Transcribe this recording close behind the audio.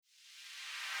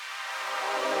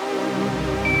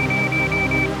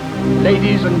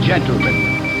Ladies and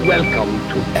gentlemen, welcome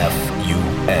to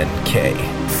F-U-N-K.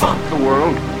 Funk the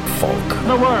world. Folk.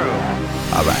 The world.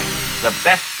 All right. The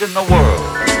best in the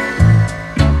world.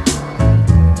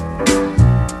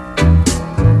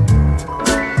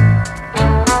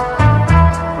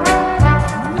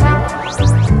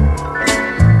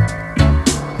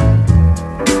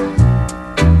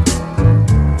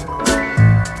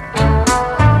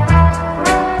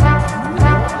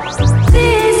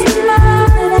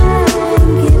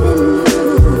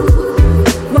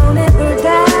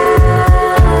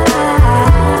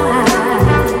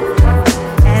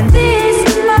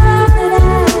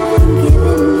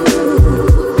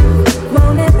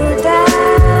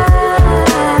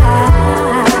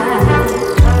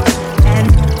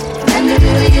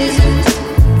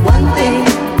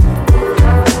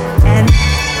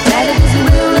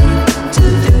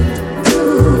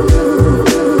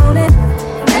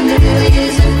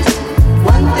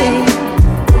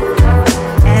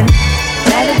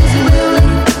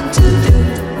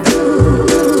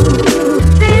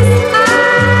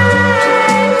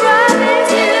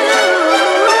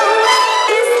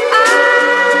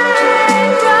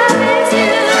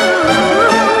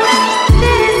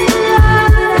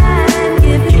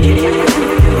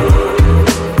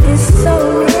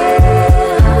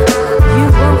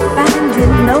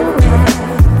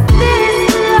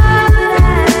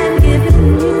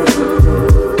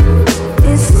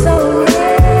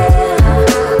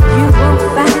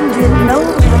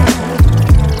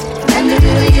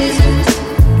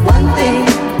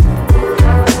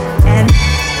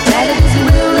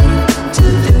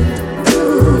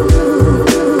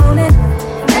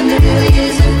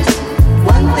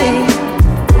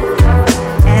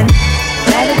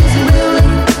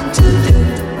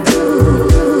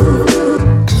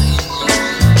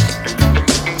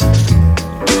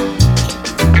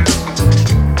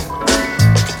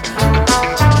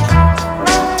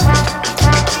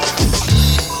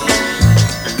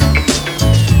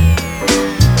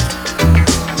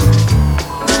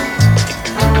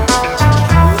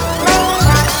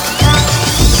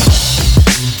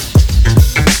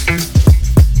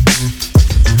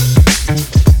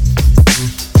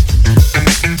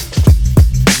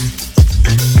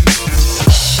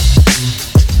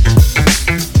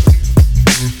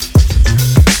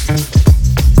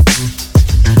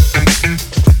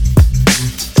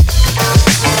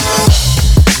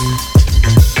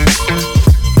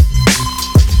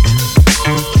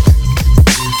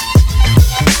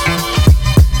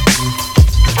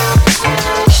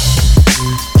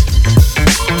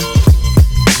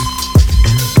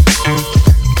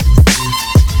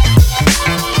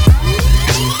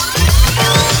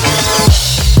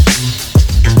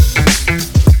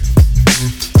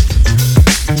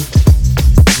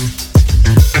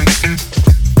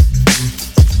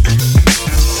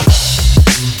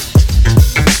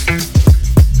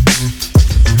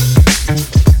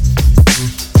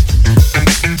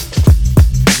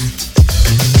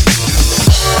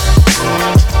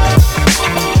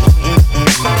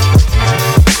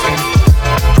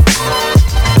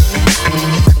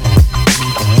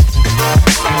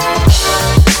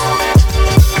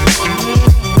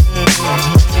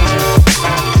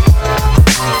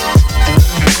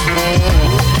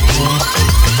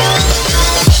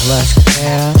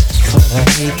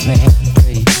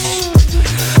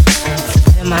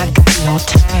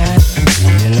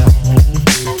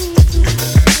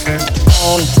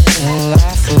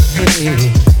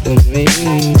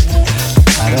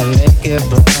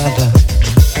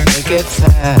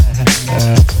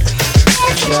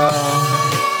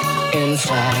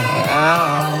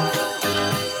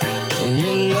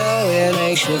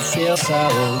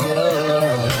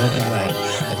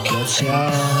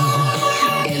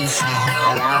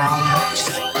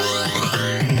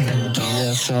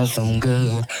 Some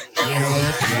good,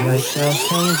 yeah, do yourself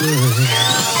some good.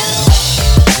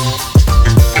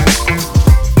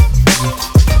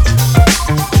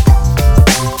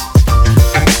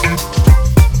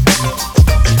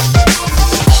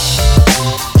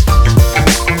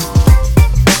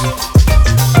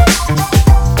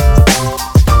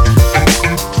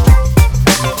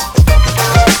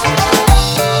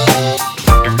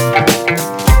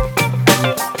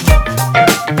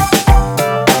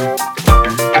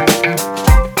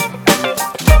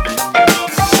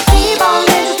 Keep on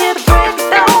listening to the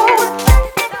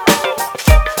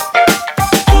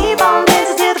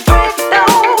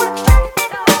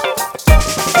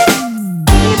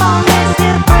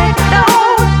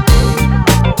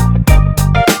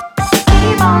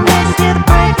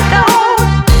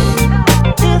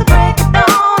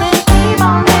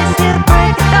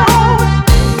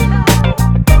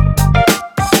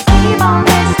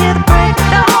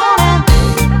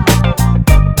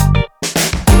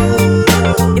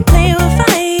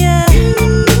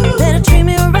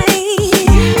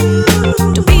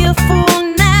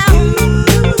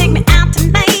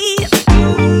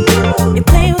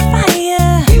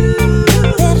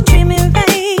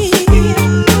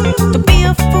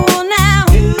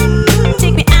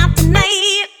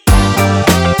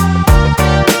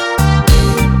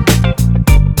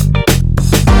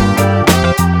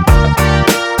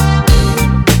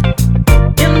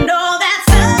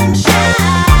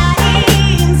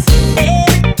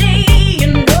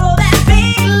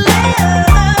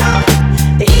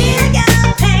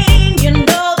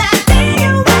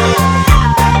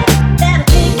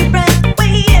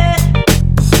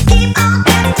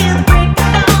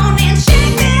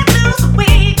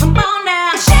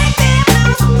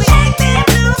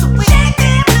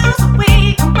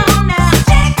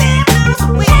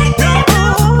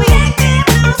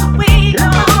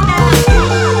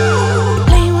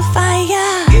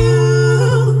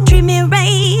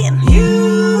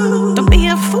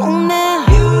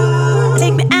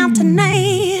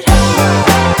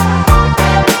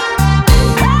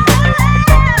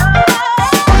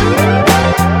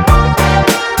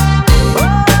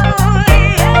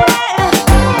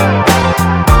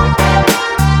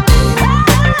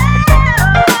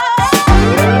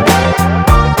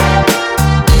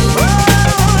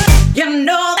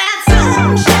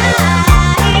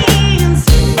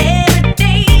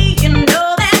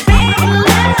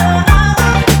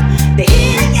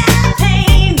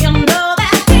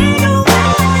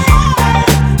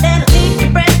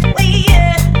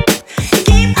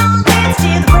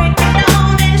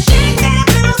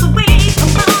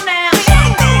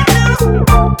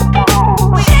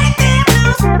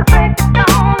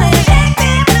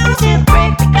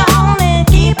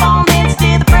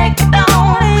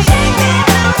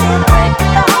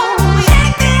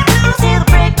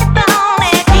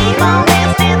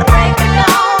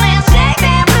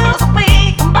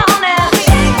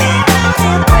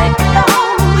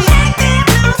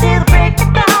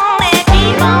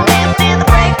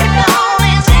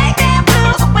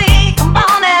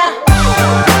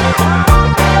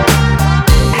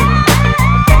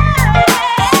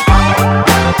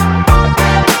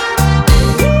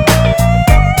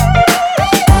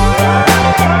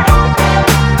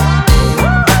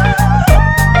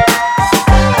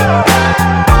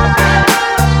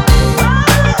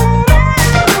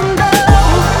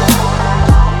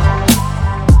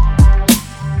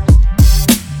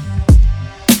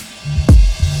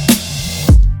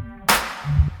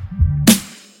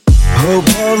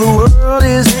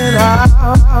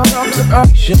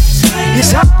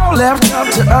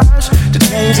us to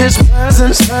change this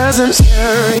present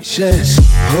generation.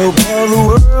 Hope of the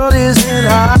world is in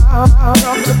our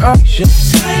direction.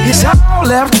 It's all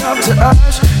left up to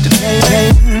us to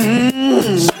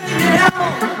change.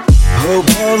 Hope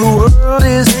of the world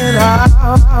is in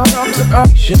our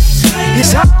direction.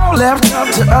 It's all left up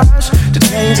to us to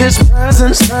change this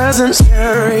present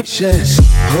generation.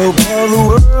 Hope of the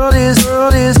world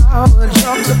is our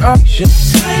direction.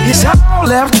 It's all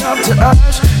left up to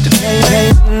us to change.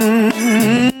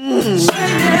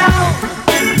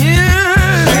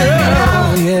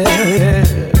 Yeah.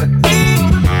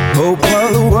 Hope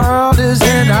of the world is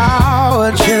in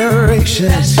our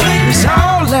generation. It's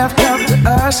all left up to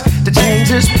us to change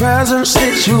this present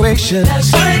situation. I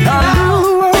rule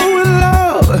the world with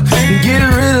love and get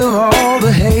rid of all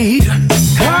the hate.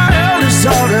 Our elders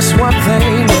taught us one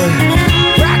thing, but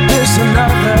practice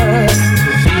another.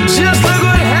 Just look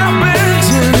what happened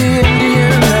to the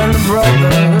Indian and the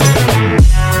brother.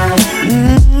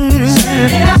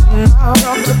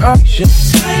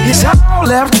 It's all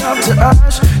left up to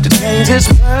us to change this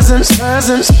present.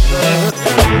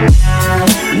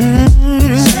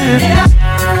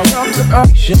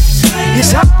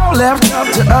 It's all left up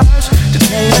to us to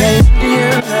change the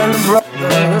Indian and the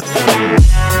brother.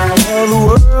 The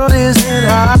world is in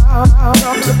our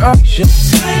direction.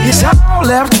 It's all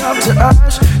left up to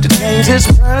us to change this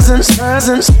present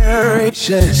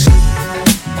generation.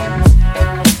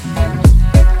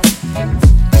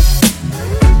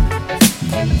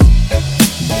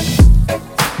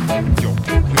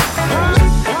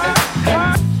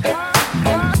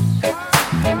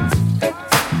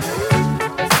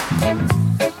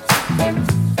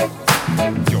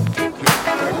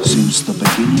 Since the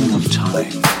beginning of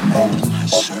time, man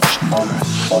has searched the earth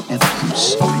for evidence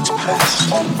of its past.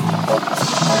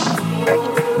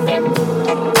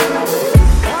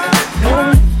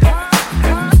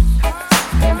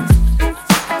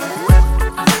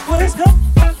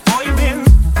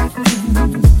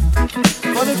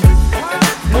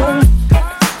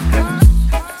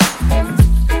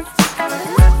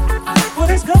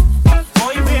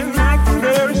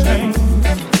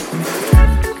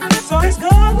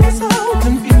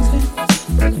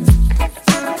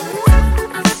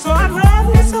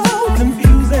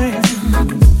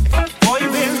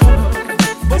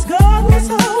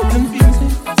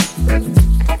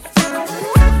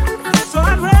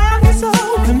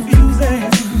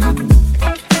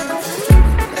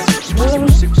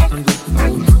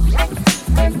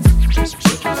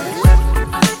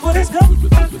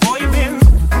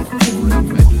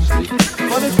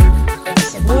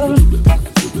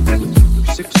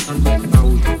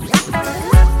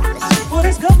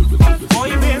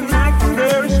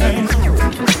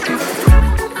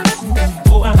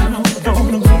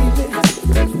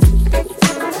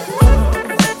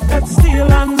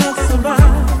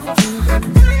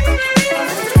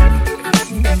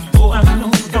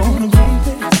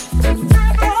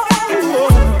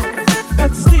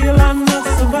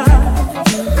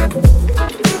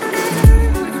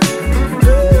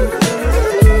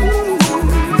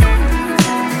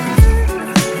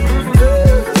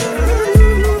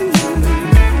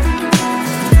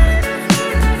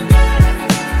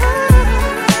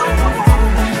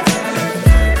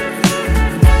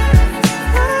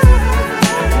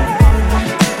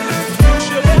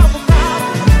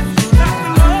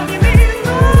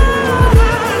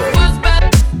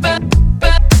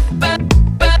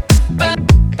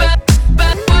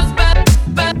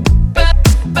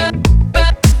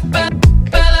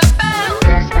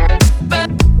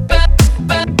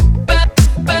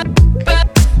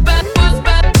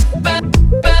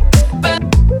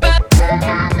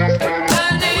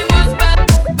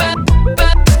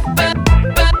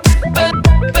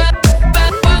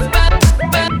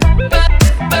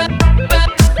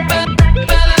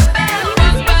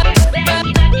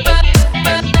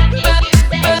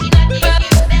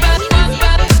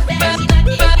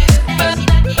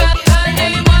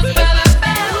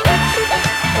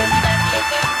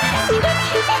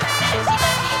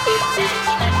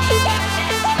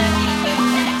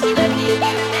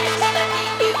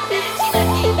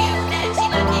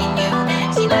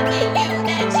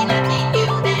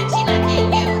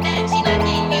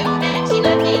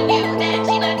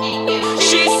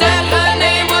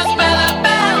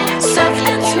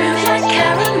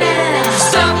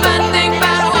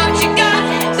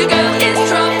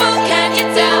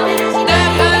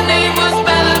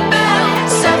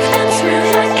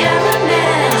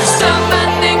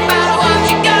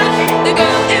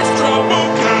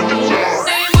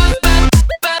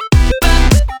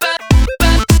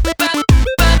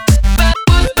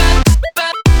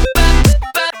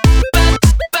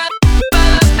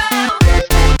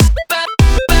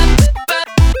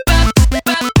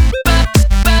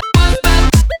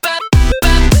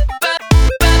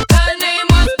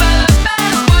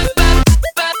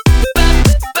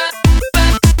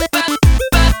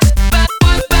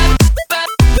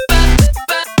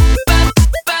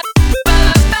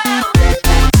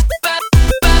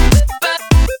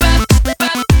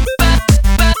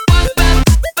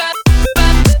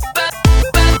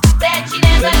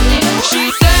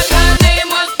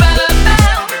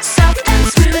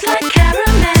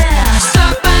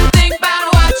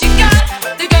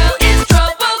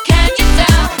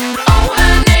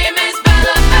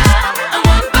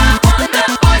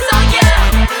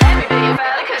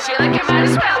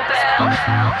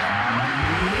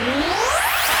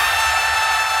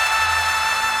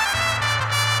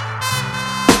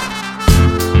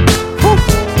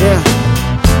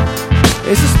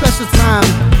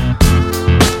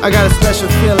 I got a special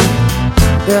feeling,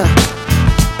 yeah.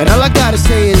 And all I gotta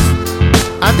say is,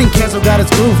 I think Cancel got its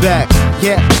groove back,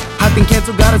 yeah. I think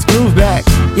Cancel got its groove back,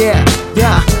 yeah,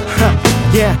 yeah,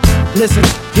 yeah. Listen,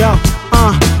 yo,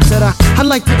 said I'd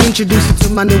like to introduce you to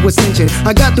my new ascension.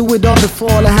 I got through it all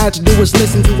before, all I had to do was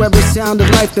listen to every sound of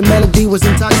life. The melody was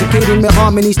intoxicating, the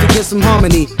harmonies to get some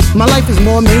harmony. My life is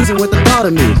more amazing with the thought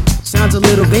of me. Sounds a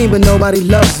little vain, but nobody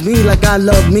loves me like I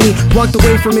love me. Walked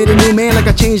away from it a new man like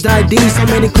I changed ID. So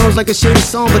many clones like a shady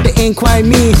song, but they ain't quite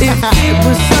me. If it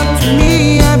was up to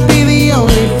me, I'd be the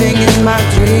only thing in my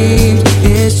dreams.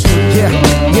 It's true, yeah,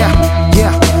 yeah,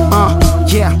 yeah,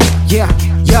 yeah, yeah,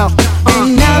 yo.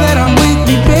 And now that I'm with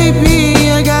you, baby,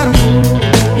 I got 'em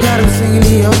singing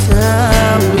the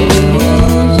hotel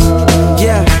blues.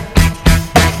 Yeah.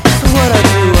 So what I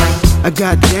do? I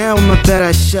got down with my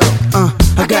better self.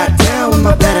 I got down with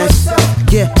my better self.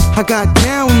 Yeah. I got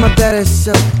down with my better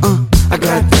self. I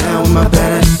got down with my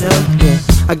better self. Yeah.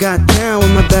 I got down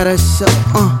with my better self.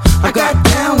 I got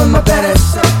down with my better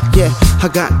self. Yeah. I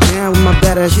got down with my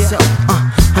better self.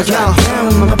 I got down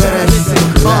with my better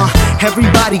self.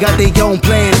 Everybody got their own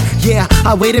plan. Yeah,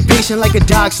 I waited patient like a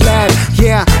dog slab.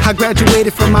 Yeah, I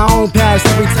graduated from my own past.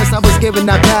 Every test I was given,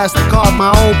 I passed. I carved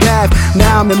my own path.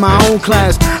 Now I'm in my own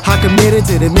class. I committed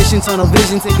to the mission, tunnel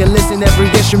vision. Take a listen, every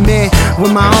instrument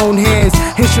with my own hands.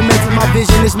 Instruments in my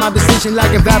vision, it's my decision.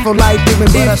 Like a Afro light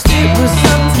giving. But if it was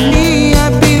up to me,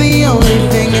 I'd be the only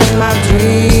thing in my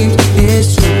dreams.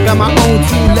 It's true. Got my own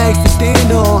two legs to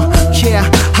stand on. Yeah,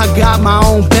 I got my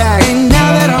own back. And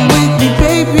now that I'm with you,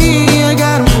 baby, I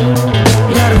got 'em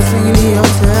singing the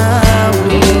hotel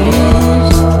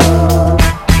blues.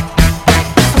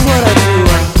 So what I do?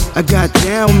 I got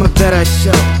down with my better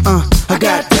self. I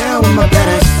got down with my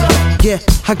better self. Yeah,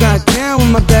 I got down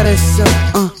with my better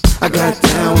self. I got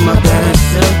down with my better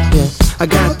self. Yeah, I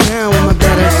got down with my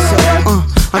better self.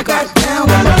 I got down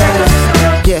with my better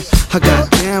self. Yeah, I got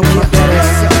down with my better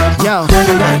self. Yo, I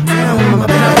got down with my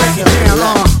better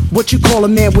self. What you call a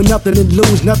man with nothing to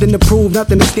lose, nothing to prove,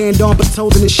 nothing to stand on but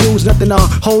toes in his shoes, nothing to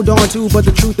hold on to but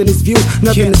the truth in his view,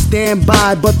 nothing to stand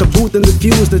by but the booth and the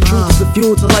fuse. The truth is the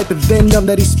fuel to light the venom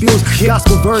that he spews.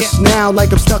 Gospel verse now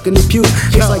like I'm stuck in the pew.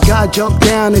 It's like God jumped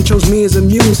down and chose me as a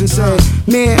muse and said,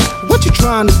 man, what you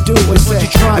trying to do? And say,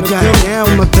 I got down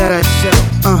with my better self.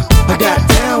 I got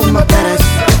down with my better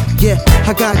self. Yeah,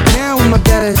 I got down with my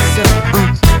better self.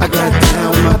 I got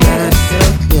down with my better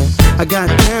self. Yeah, I got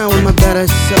down with my better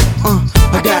self.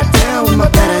 I got down with my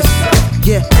better self.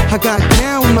 Yeah, I got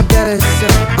down with my better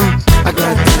self. I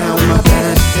got down with my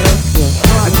better self. Yeah,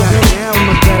 I got down with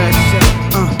my better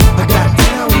self. I got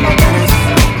down with my better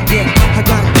self. Yeah, I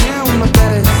got down with my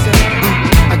better self.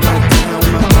 I got down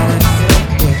with my better self.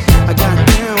 Yeah, I got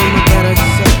down with my better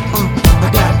self. I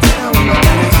got down with my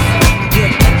better self.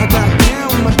 Yeah, I got down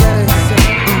with my better self.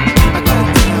 I got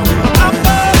down with my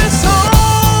better self.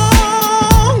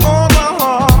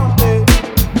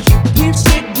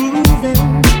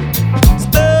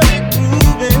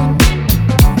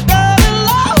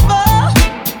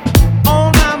 On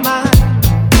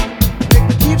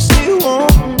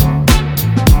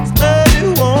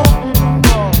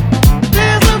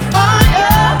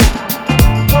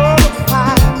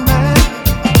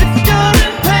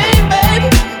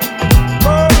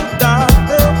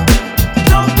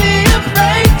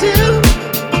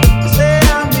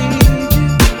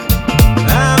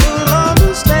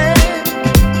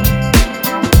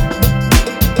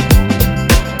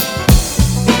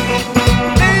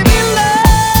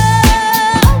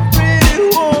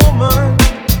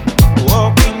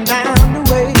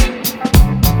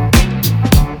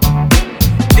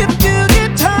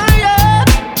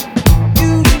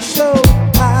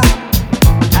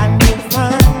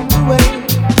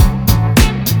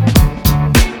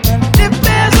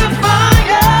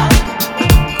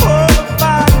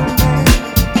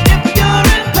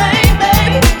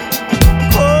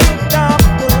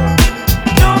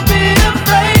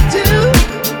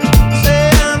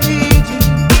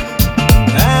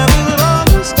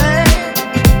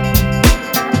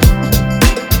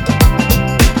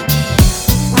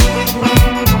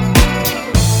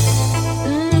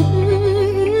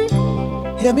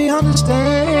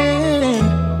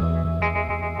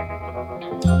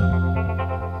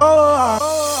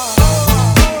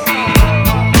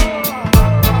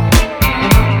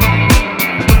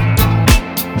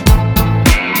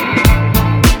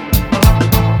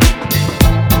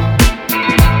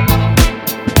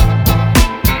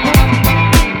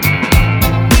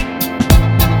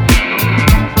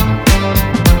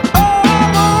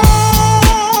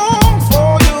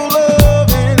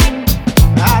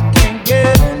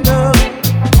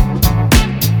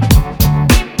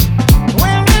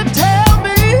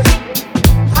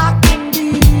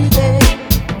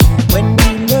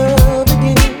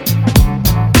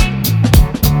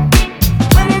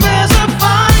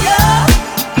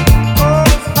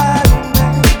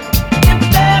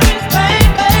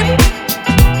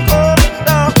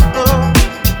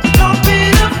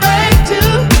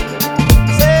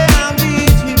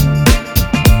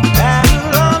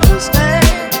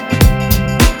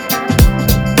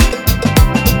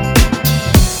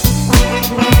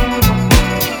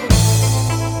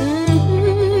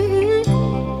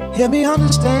me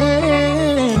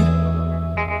understand.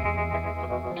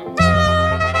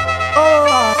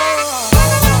 Oh.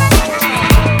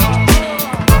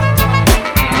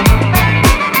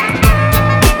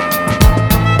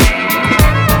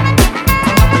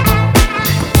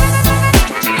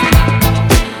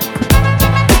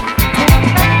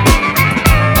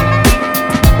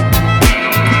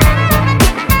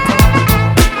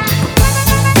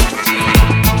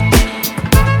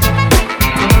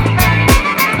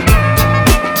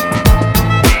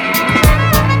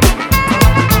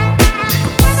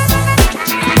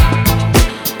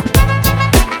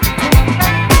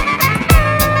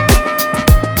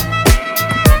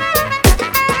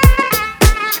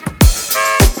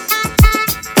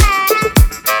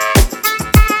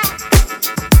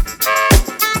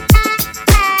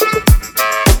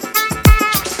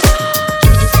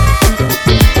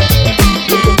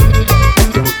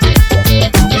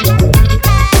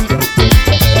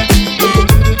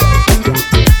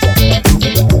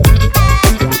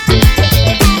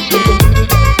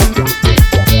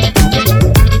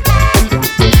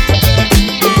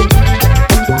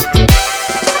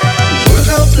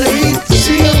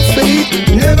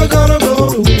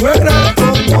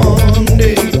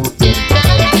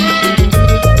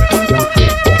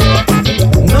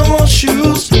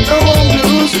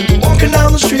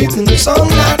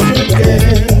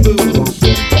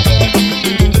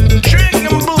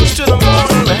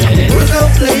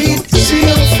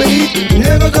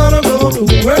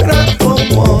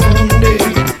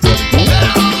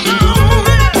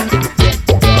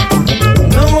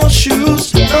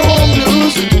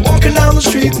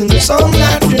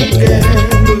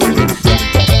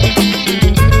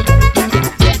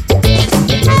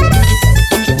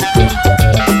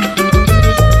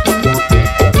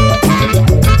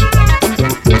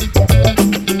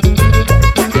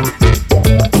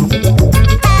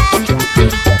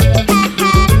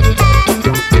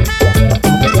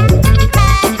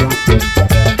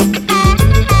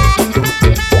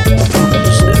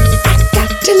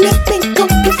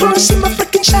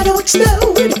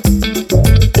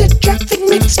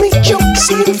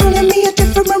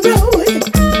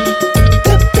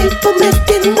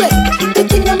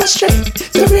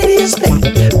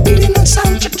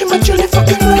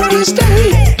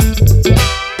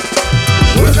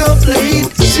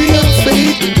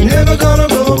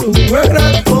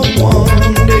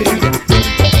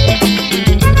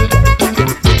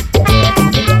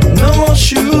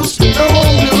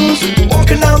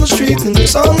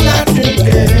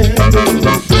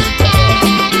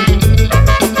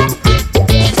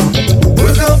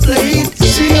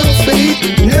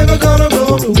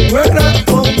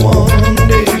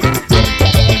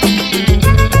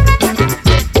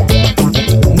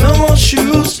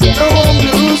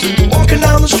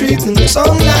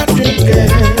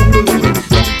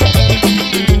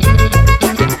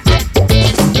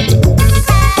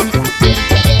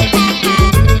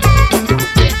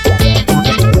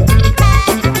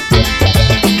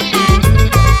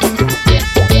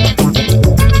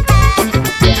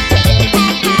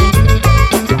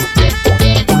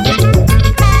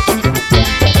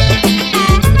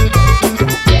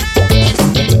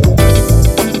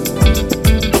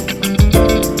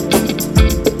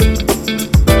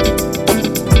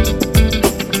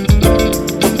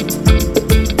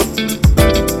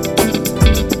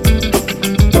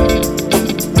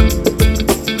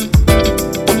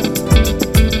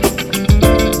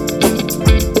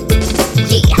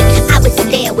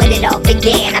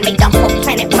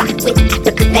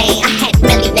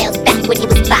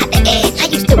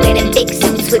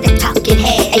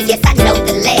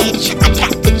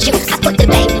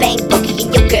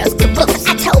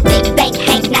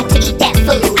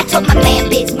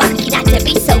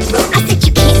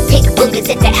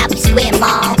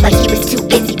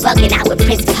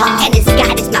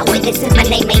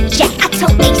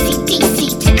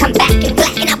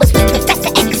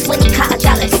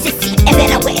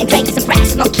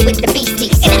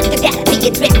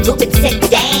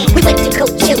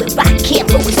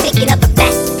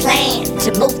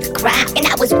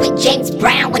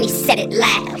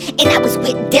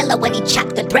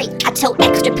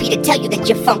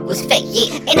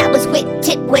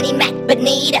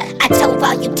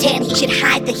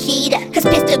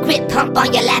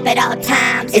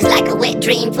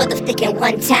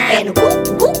 One time, and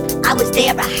whoop, whoop, I was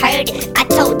there, I heard it. I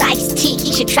told Ice-T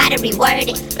he should try to reword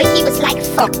it, but he was like,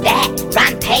 fuck that,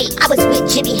 rhyme paid. I was with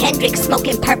Jimi Hendrix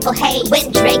smoking Purple Haze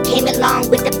when Drake came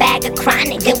along with the bag of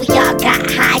chronic. Then we all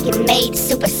got high and made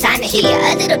supersonic.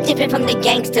 Yeah, a little different from the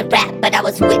gangster rap, but I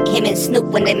was with him and Snoop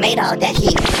when they made all that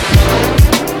heat.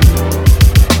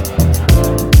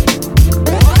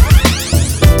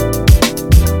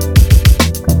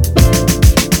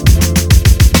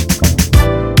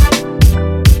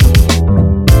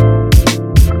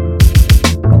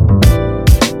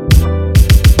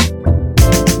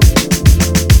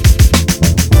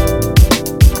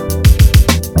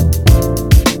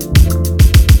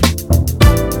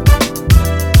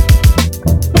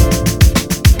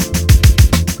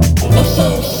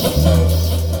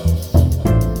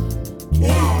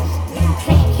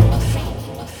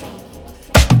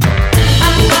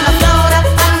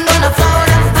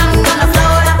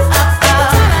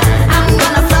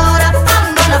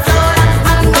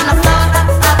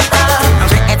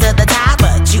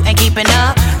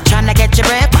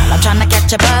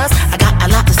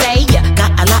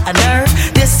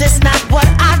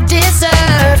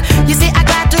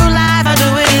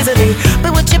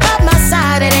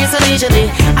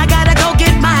 leisurely. I gotta go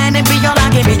get mine and be all I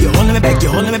can be. You're holding me back,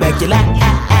 you're holding me back, you're like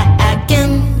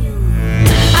again.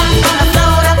 I'm gonna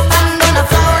float up, I'm gonna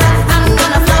float up, I'm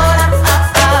gonna float up,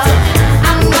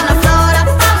 I'm gonna float up,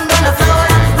 I'm gonna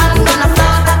float up, I'm gonna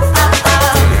float up,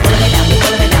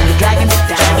 pulling me down, you're dragging me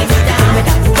down, you're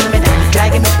pulling me down, you're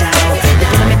dragging me down,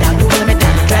 you're pulling me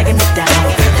down, you're dragging me down,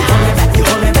 you're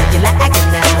holding me back, you're like again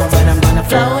now. But I'm gonna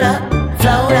float up,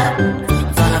 float up,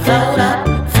 gonna float up,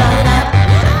 float up,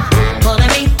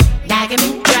 pulling me, nagging me,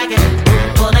 dragging,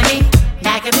 pulling me,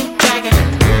 nagging me, dragging,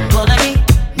 pulling me,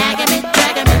 nagging me,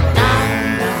 dragging me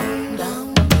down, down, down.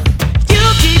 You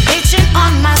keep itching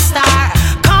on my star,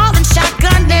 calling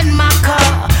shotgun in my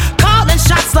car, calling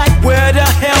shots like where the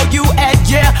hell you at?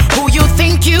 Yeah, who you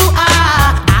think you are?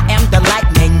 I am the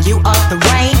lightning, you are the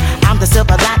rain. I'm the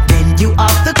silver lightning, you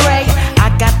are the gray. I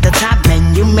got the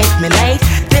timing, you make me late.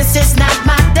 This is not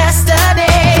my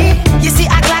destiny. You see,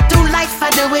 I glide through life, I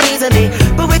do it easily.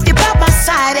 But with you by my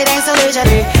side, it ain't so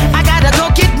leisurely. I gotta go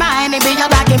get mine and be your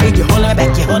like me. You're holding me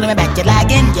back, you're holding me back, you're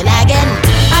lagging, you're lagging.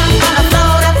 I'm gonna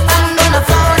float up, I'm gonna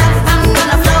float up, I'm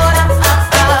gonna float up,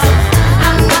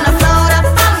 I'm gonna float up,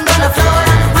 I'm gonna float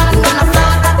up, I'm gonna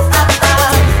float up,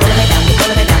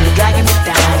 pulling me down, you're dragging me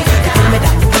down, you're pulling me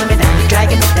down, you're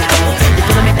dragging me down,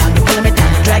 you're pulling me down,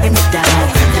 you're dragging me down,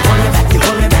 you're holding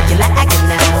me back, you're lagging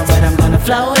now. But I'm gonna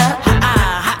float up,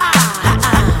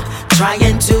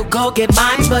 trying to go get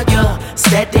mine, but you're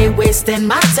steady wasting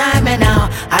my time, and now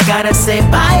I gotta say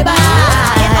bye bye.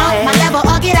 Get off my level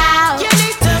or get out. You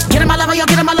need to get on my level, yo,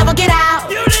 get on my level, get out.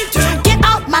 You need to get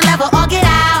off my level or get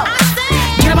out.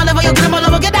 Get on my level, yo, get on my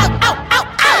level, get out. Out, out,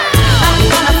 out. I'm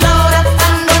gonna float up,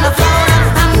 I'm gonna float up,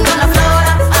 I'm gonna float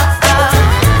up,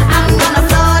 I'm gonna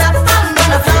float up, I'm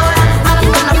gonna float up, I'm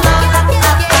gonna float up,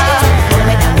 pulling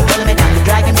me down, you're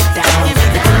dragging me down, you're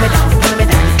pulling me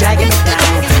down, you're dragging me down,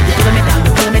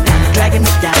 you're pulling me down, you're dragging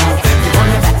me down, you're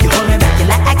holding me back, you're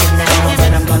lagging now.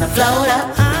 But I'm gonna float up,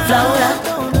 float up,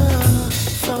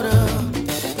 float up,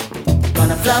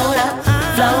 gonna float up.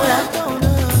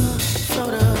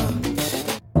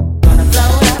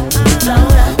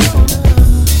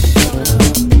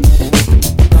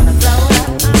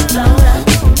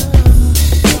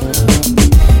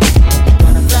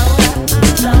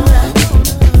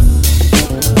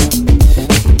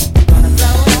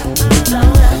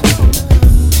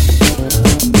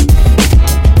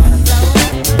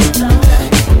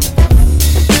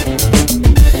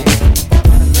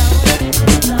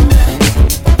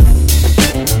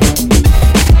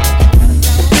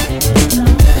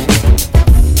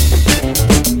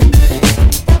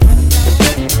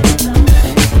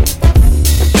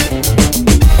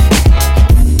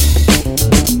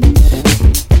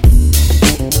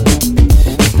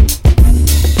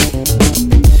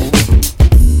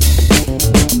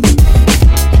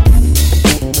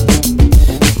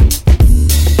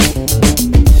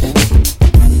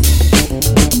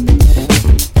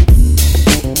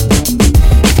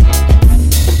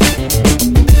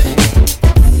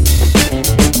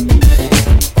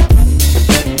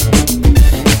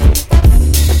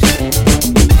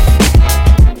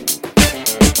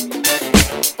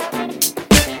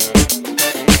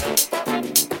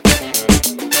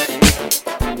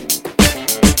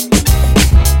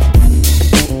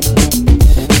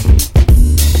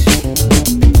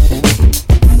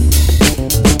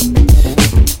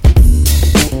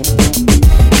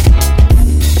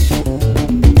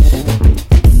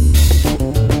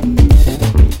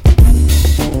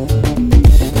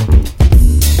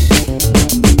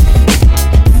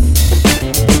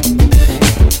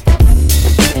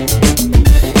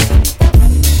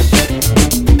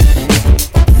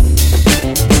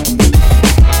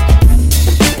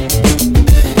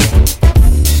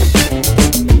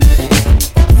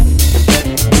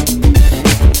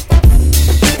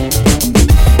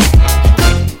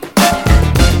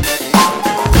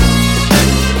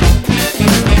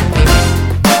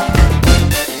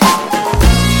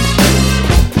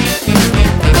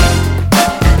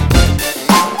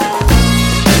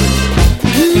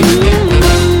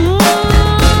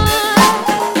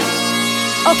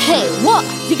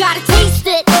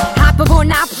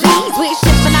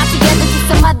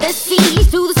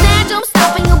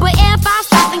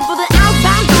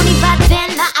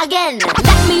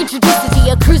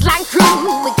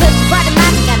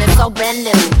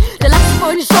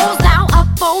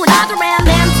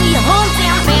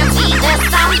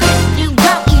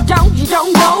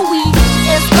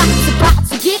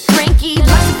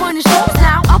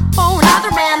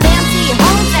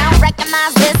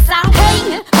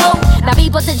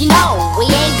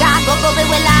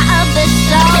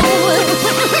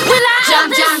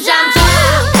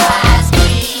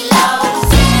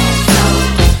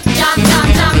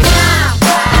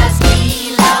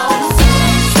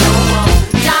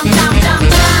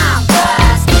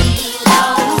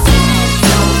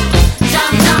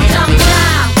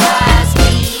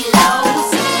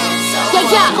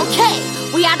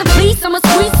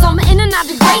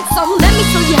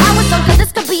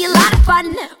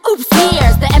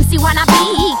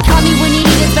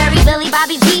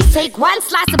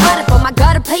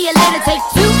 say it later. Take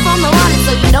 2 from the water,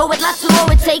 so you know it lots to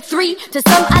would take 3 to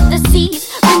some other seas.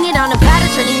 Bring it on a platter,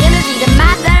 turning energy to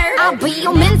matter. I'll be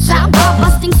your mentor, ball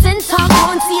busting centaur.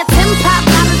 Go and see a Tim Pop,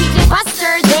 Papa DJ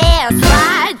Buster. There,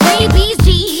 slide, babies,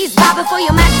 G's. Bow before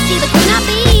your majesty, the queen of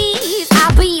these.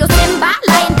 I'll be your Simba,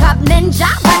 lion cub ninja.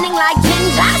 Running like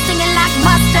ginger, singing like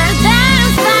mustard.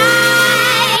 That's right.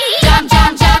 Jump,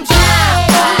 jump, jump, jump.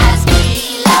 Rise,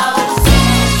 kilo,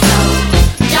 senso.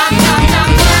 Jump, jump,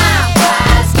 jump, jump.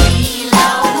 Rise, kilo,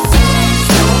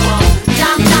 senso.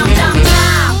 Jump, jump, jump,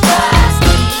 jump. Rise,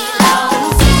 kilo,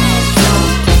 senso.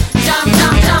 Jump,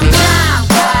 jump, jump, jump.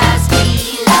 Rise,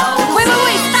 kilo. Wait,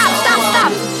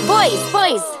 stop.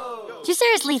 Boys. Do you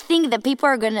seriously think that people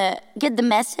are gonna get the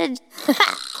message?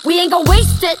 We ain't gonna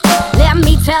waste it, let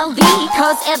me tell thee.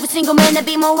 Cause every single minute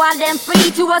be more wild and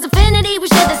free. Towards infinity we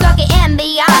share the circuit and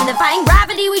beyond. Defying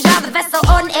gravity we drive the vessel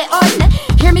on and on.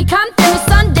 Hear me come, feel me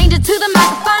son, danger to the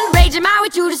microphone. Raging my way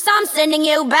through the sun, sending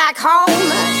you back home.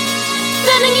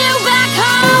 Sending you back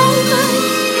home.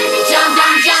 Jump,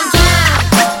 jump, jump, jump.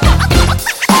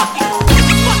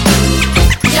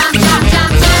 Jump, jump,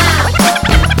 jump, jump.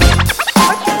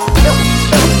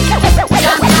 Jump,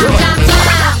 jump, jump, jump.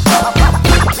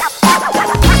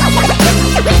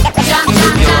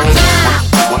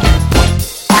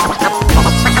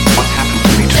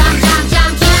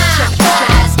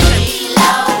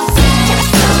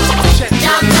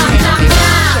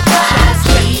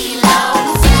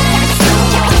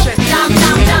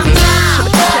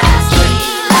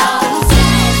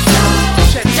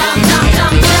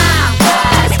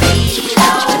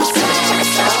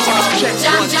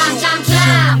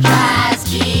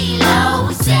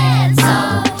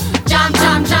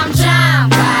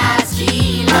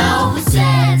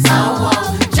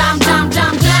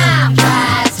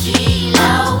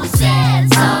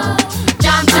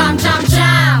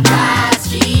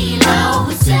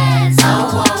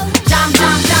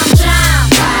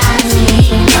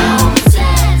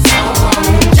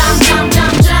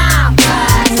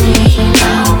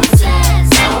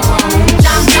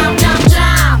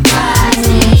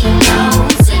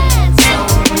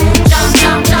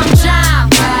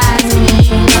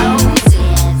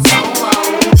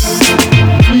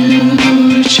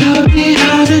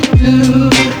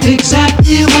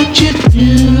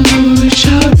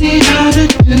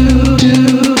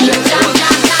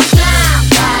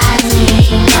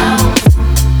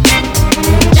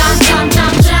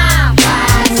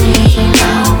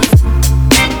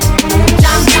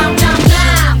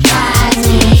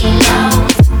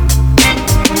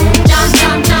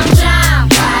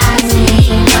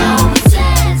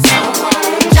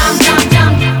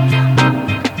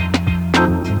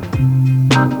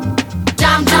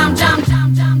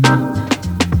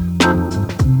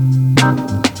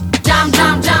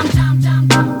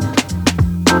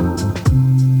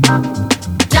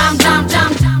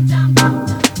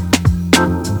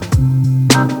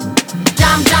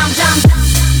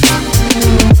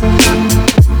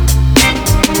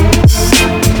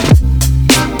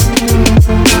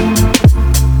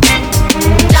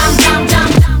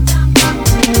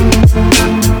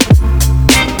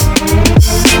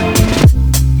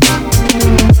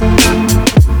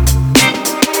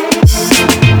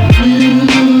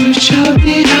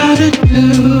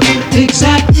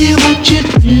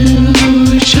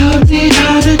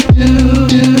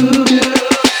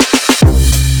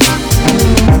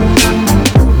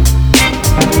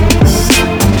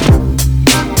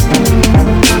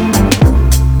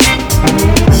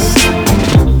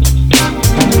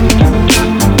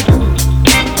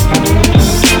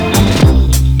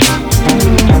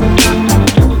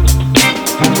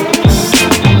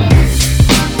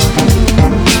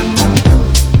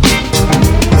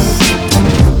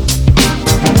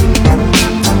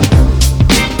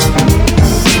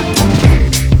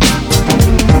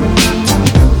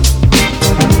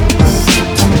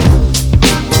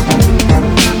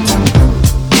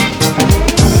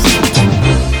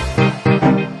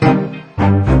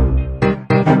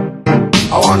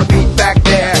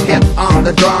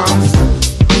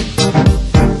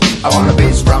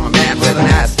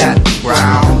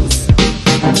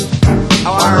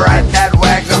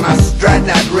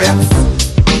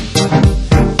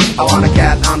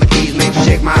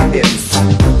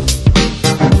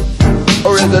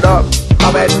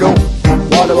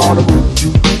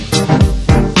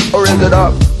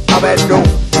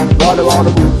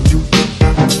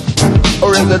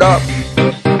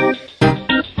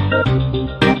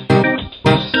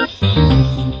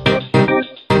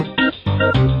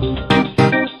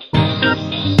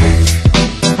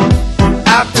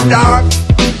 Dark.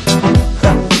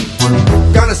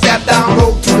 Gonna step down,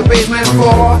 go to the basement.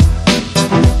 floor.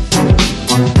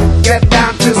 Get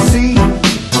down to C,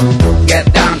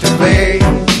 get down to play.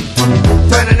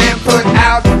 Turn an input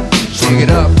out, shake it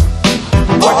up.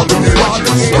 What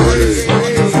you say?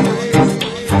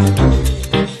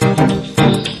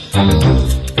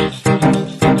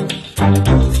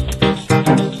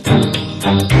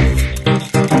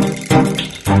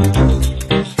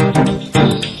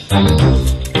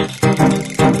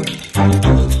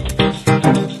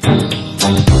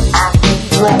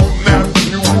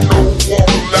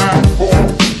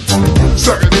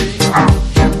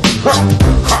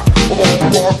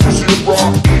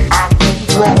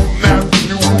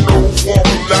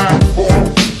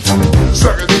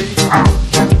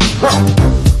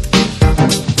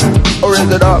 Or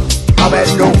is it up? I'm at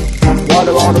no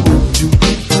water on the roof.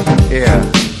 Yeah.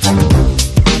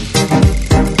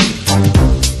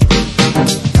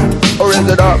 Or is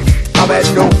it up? I'm at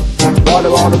no water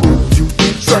on the roof.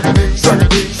 Suckity,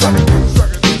 suckity, suckity,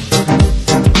 suckity.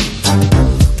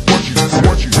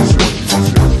 What you say?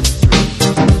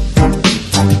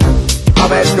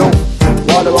 I'm at no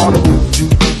water on the roof.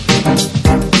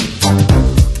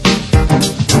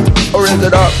 Or is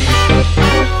it up?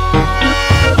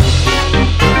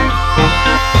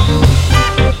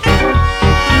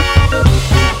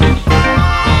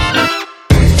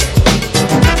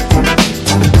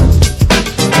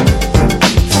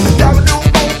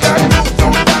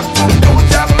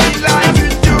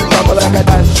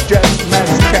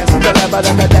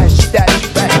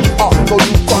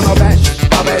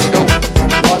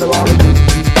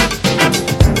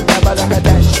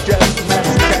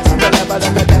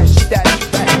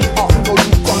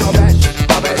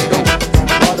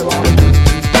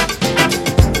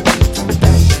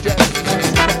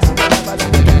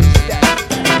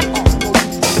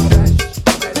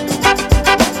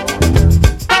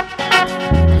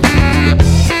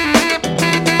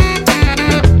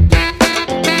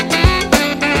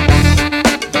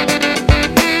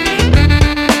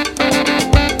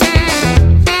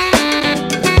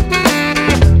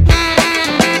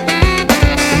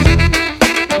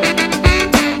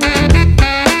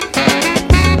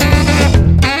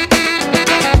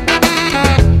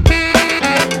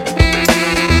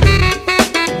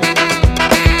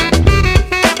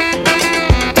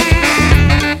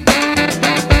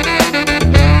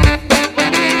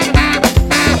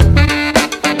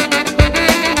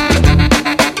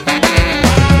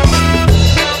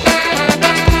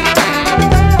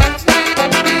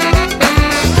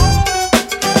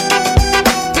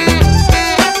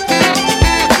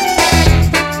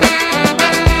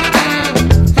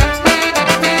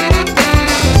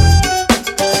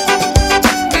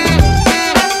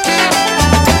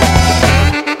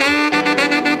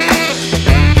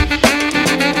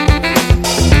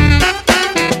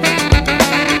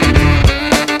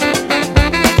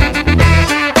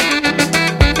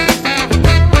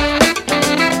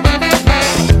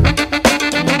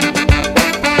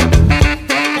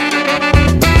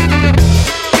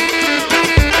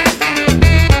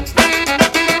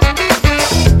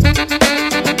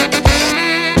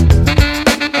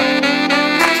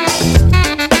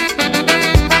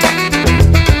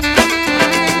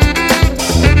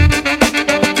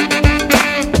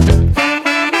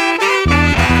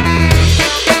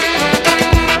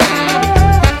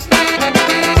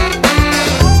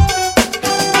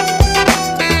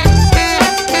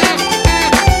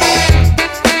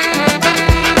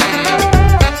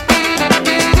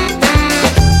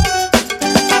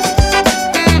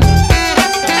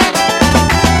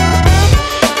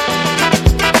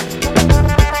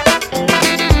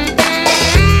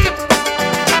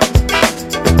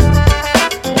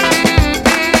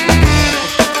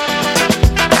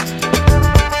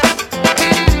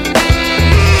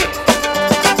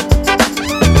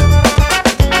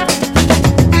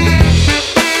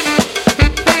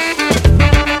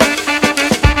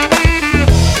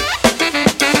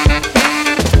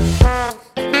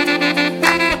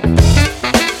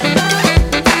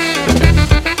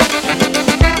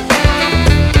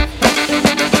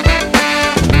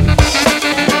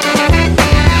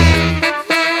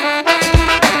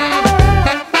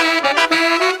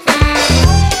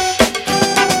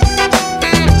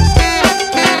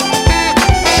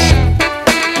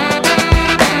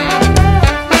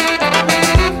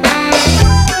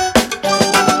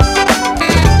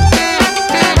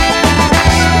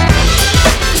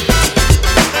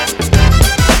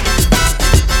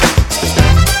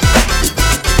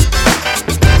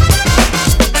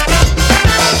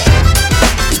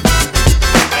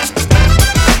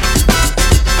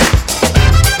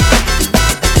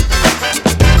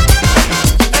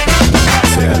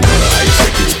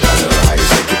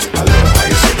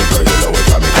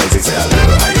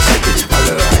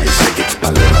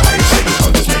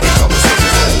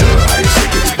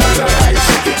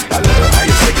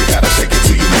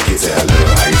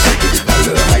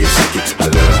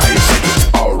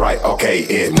 okay,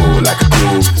 it move like a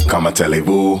groove. Come and tell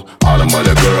vous, all them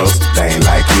other girls, they ain't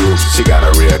like you. She got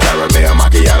a real caramel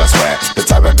macchiato swag. The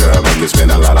type of girl make you spin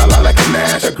a lot like a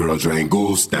Nash. That girl drink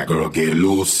goose, that girl get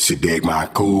loose. She dig my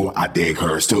cool, I dig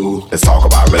hers too. Let's talk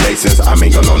about relations, I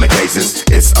mingle on the cases.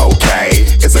 It's okay,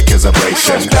 it's a kiss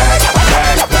vibration. Back and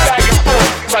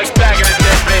forth, like back in the day.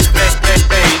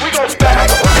 We go back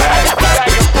and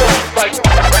forth, like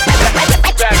back in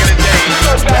the day. We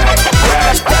go back and forth,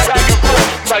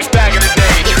 like back in the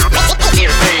day. We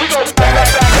go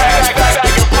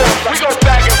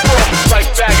back and forth, like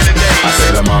back in the day. I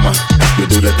say to mama, you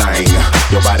do the thing.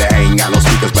 Your body ain't got no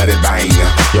speakers, but it bang.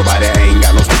 Your body ain't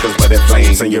got no speakers, but it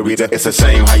flame. Senorita, it's a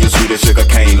shame how you sweet as sugar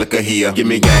cane. Look at here, give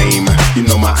me game. You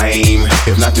know my aim.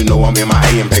 If not, you know I'm in my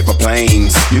A and paper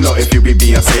planes. You know if you be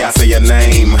Beyonce, I say your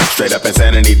name. Straight up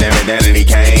insanity, damn it, Danity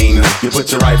Kane. You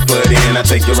put your right foot in, I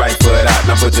take your right foot out.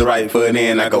 Now put your right foot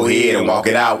in, I go ahead and walk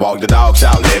it out. Walk the dog,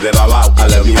 shout, let it all out. I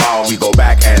love you all. We go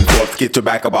back and forth, get your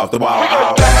back up off the wall. We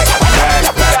go back and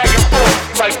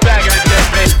forth, like back in the day.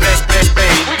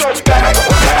 We go back and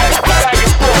forth,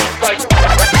 like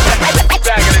back in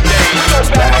the day. We go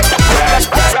back and forth,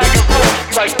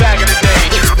 like back in the day. We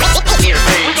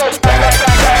go back and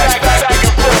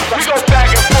forth, we go back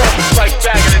and forth, like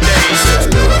back in the day. Say I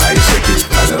love how you shake it,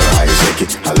 I love how you shake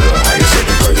it, I love how you shake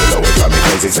it, girl, you know it drive me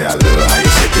crazy. Say I love how you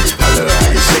shake it, I love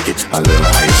how you shake it, I love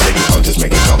how you shake it. I'm just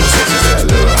making conversation. Say I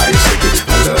love how you shake it, I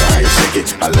love how you shake it,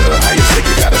 I love how you shake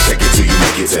it. Gotta shake it till you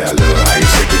make it. Say I love how you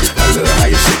shake it, I love how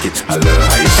you shake it, I love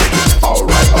how you shake it.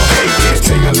 Alright, okay, yeah,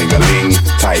 ting-a-ling-a-ling,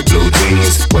 tight blue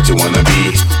jeans. What you wanna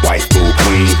be? White food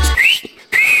queen.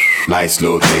 Nice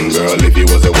little thing, girl. If you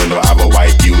was a window, I would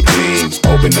wipe you clean.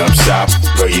 Open up shop,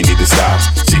 girl, you need to stop.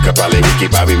 She could probably Ricky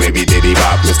Bobby, maybe Diddy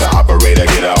Bop. Mr. Operator,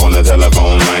 get her on the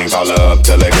telephone line. Call her up,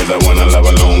 tell her 'cause I wanna love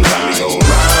a long time. We go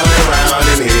round and round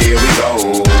in here. We